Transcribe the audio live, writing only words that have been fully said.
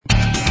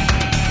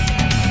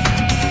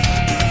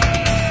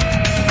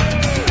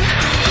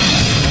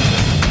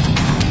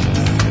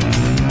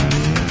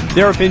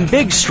There have been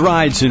big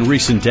strides in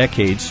recent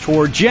decades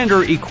toward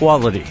gender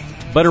equality,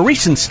 but a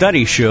recent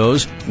study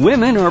shows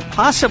women are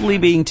possibly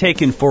being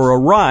taken for a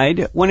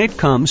ride when it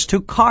comes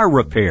to car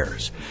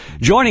repairs.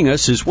 Joining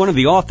us is one of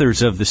the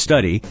authors of the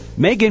study,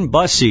 Megan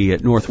Bussey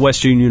at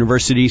Northwestern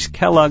University's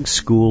Kellogg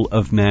School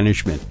of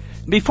Management.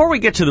 Before we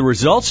get to the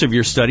results of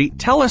your study,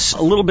 tell us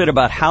a little bit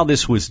about how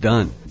this was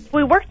done.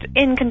 We worked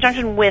in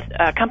conjunction with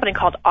a company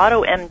called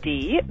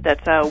AutoMD,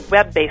 that's a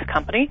web-based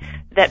company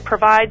that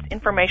provides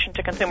information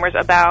to consumers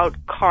about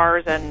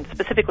cars and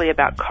specifically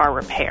about car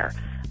repair.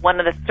 One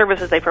of the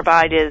services they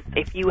provide is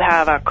if you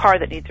have a car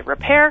that needs a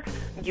repair,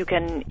 you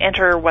can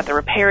enter what the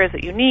repair is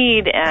that you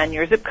need and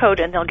your zip code,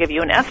 and they'll give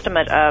you an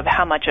estimate of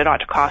how much it ought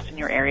to cost in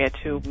your area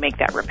to make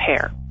that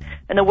repair.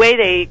 And the way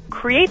they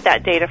create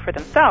that data for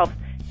themselves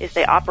is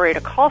they operate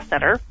a call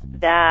center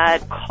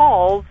that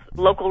calls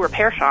local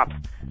repair shops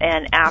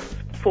and asks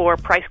for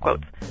price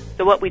quotes.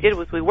 So what we did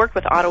was we worked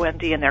with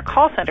AutoMD and their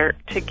call center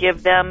to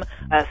give them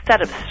a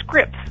set of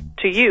scripts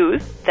to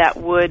use that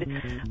would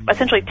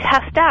essentially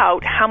test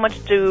out how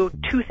much do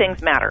two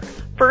things matter.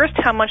 First,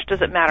 how much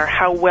does it matter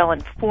how well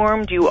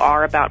informed you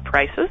are about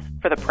prices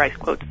for the price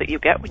quotes that you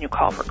get when you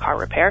call for car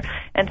repair?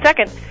 And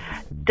second,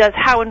 does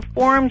how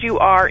informed you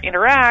are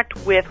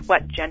interact with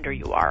what gender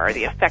you are? Are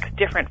the effects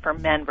different for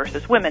men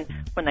versus women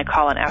when they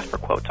call and ask for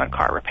quotes on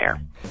car repair?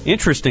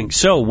 Interesting.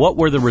 So what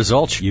were the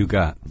results you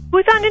got?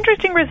 We found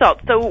interesting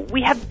results. So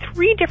we had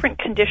three different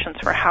conditions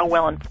for how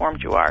well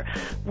informed you are.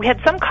 We had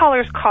some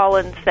callers call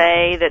and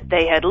say that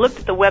they had looked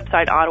at the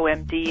website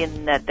AutoMD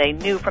and that they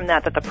knew from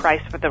that the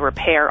price for the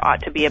repair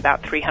ought to be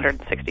about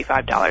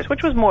 $365,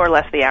 which was more or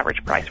less the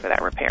average price for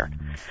that repair.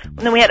 And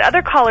then we had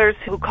other callers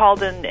who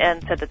called in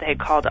and said that they had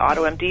called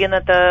AutoMD and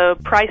that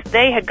the price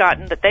they had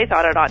gotten that they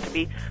thought it ought to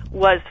be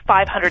was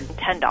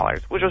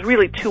 $510, which was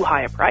really too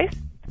high a price.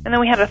 And then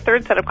we had a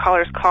third set of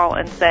callers call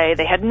and say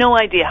they had no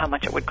idea how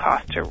much it would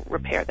cost to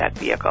repair that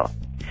vehicle.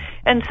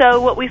 And so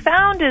what we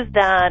found is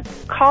that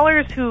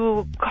callers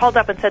who called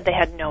up and said they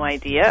had no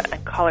idea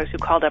and callers who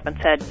called up and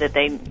said that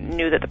they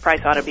knew that the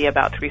price ought to be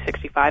about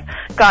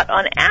 $365 got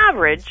on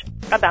average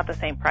about the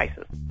same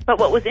prices. But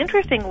what was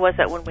interesting was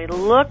that when we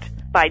looked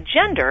by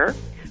gender,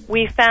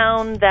 we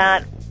found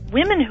that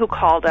women who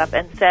called up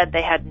and said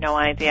they had no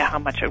idea how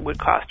much it would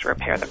cost to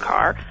repair the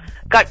car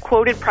got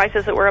quoted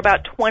prices that were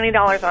about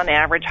 $20 on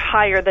average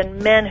higher than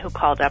men who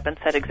called up and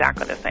said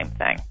exactly the same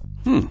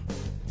thing.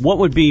 What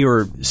would be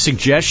your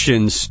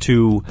suggestions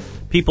to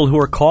people who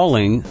are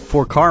calling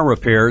for car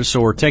repairs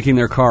or taking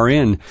their car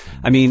in?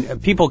 I mean,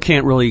 people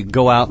can't really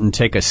go out and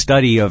take a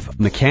study of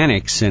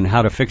mechanics and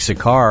how to fix a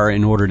car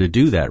in order to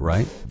do that,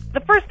 right? The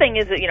first thing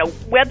is that,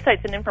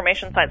 websites and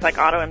information sites like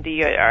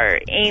AutoMD are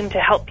aimed to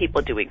help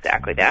people do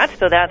exactly that.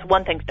 So that's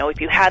one thing to know. If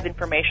you have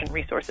information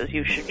resources,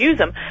 you should use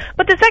them.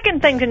 But the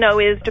second thing to know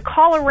is to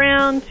call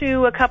around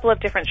to a couple of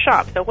different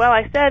shops. So while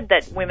I said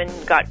that women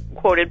got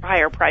quoted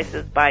higher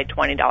prices by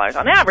 $20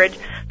 on average,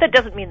 that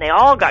doesn't mean they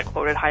all got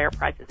quoted higher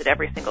prices at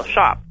every single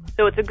shop.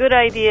 So it's a good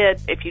idea,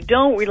 if you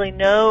don't really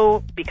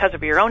know, because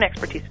of your own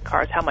expertise in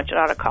cars, how much it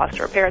ought to cost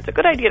to repair, it's a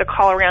good idea to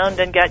call around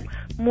and get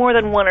more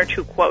than one or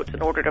two quotes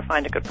in order to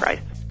find a good price.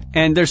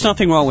 And there's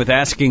nothing wrong with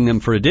asking them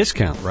for a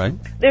discount, right?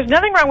 There's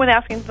nothing wrong with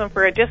asking them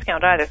for a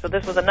discount either. So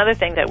this was another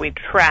thing that we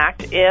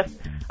tracked. If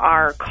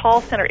our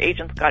call center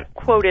agents got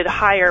quoted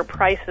higher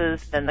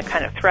prices than the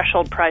kind of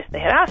threshold price they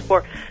had asked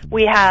for,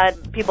 we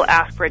had people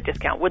ask for a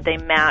discount. Would they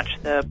match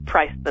the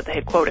price that they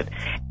had quoted?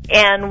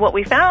 And what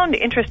we found,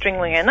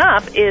 interestingly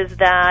enough, is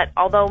that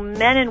although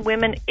men and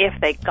women, if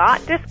they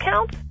got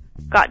discounts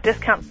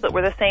that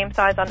were the same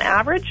size on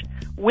average,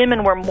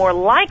 women were more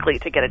likely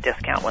to get a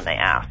discount when they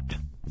asked.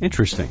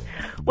 Interesting.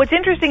 What's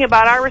interesting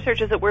about our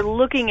research is that we're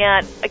looking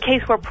at a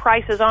case where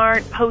prices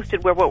aren't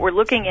posted, where what we're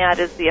looking at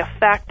is the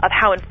effect of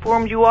how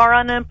informed you are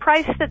on a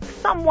price that's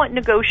somewhat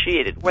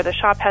negotiated, where the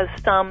shop has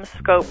some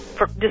scope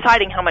for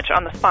deciding how much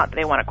on the spot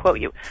they want to quote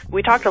you.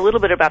 We talked a little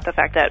bit about the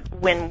fact that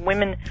when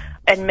women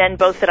and men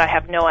both said, I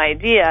have no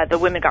idea, the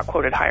women got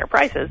quoted higher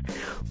prices.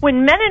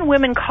 When men and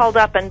women called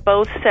up and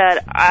both said,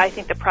 I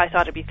think the price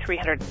ought to be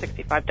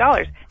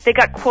 $365, they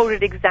got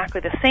quoted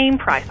exactly the same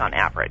price on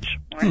average.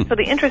 Right? So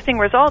the interesting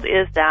result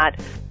is that,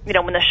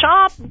 when the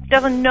shop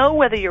doesn't know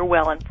whether you're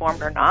well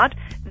informed or not,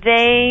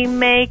 they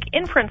make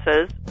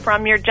inferences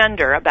from your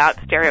gender about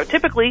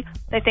stereotypically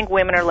they think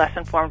women are less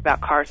informed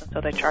about cars and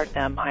so they charge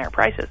them higher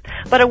prices.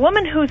 But a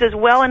woman who's as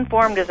well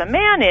informed as a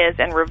man is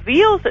and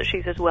reveals that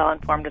she's as well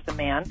informed as a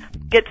man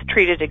gets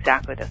treated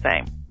exactly the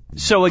same.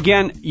 So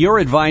again, your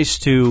advice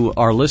to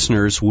our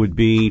listeners would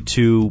be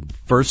to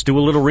first do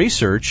a little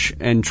research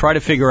and try to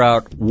figure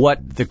out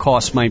what the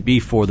cost might be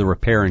for the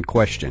repair in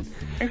question.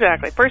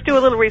 Exactly. First do a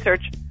little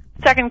research.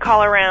 Second,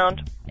 call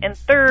around. And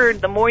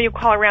third, the more you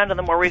call around and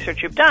the more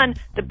research you've done,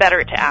 the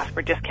better to ask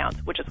for discounts,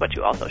 which is what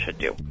you also should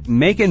do.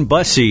 Megan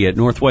Bussey at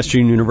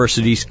Northwestern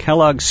University's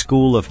Kellogg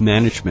School of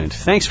Management.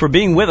 Thanks for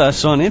being with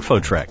us on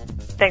InfoTrack.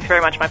 Thanks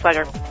very much. My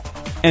pleasure.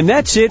 And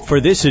that's it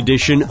for this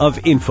edition of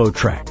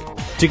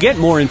InfoTrack. To get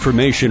more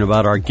information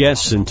about our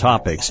guests and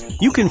topics,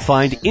 you can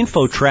find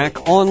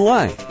InfoTrack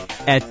online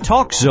at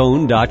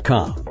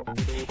TalkZone.com.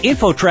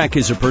 InfoTrack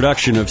is a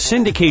production of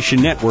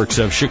Syndication Networks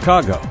of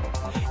Chicago.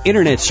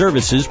 Internet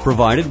services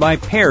provided by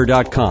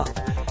Pair.com.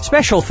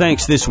 Special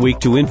thanks this week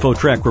to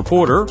InfoTrack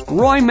reporter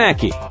Roy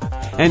Mackey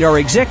and our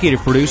executive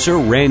producer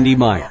Randy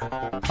Meyer.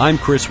 I'm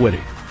Chris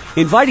Whitting,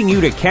 inviting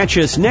you to catch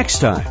us next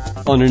time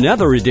on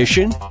another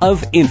edition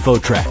of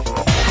InfoTrack.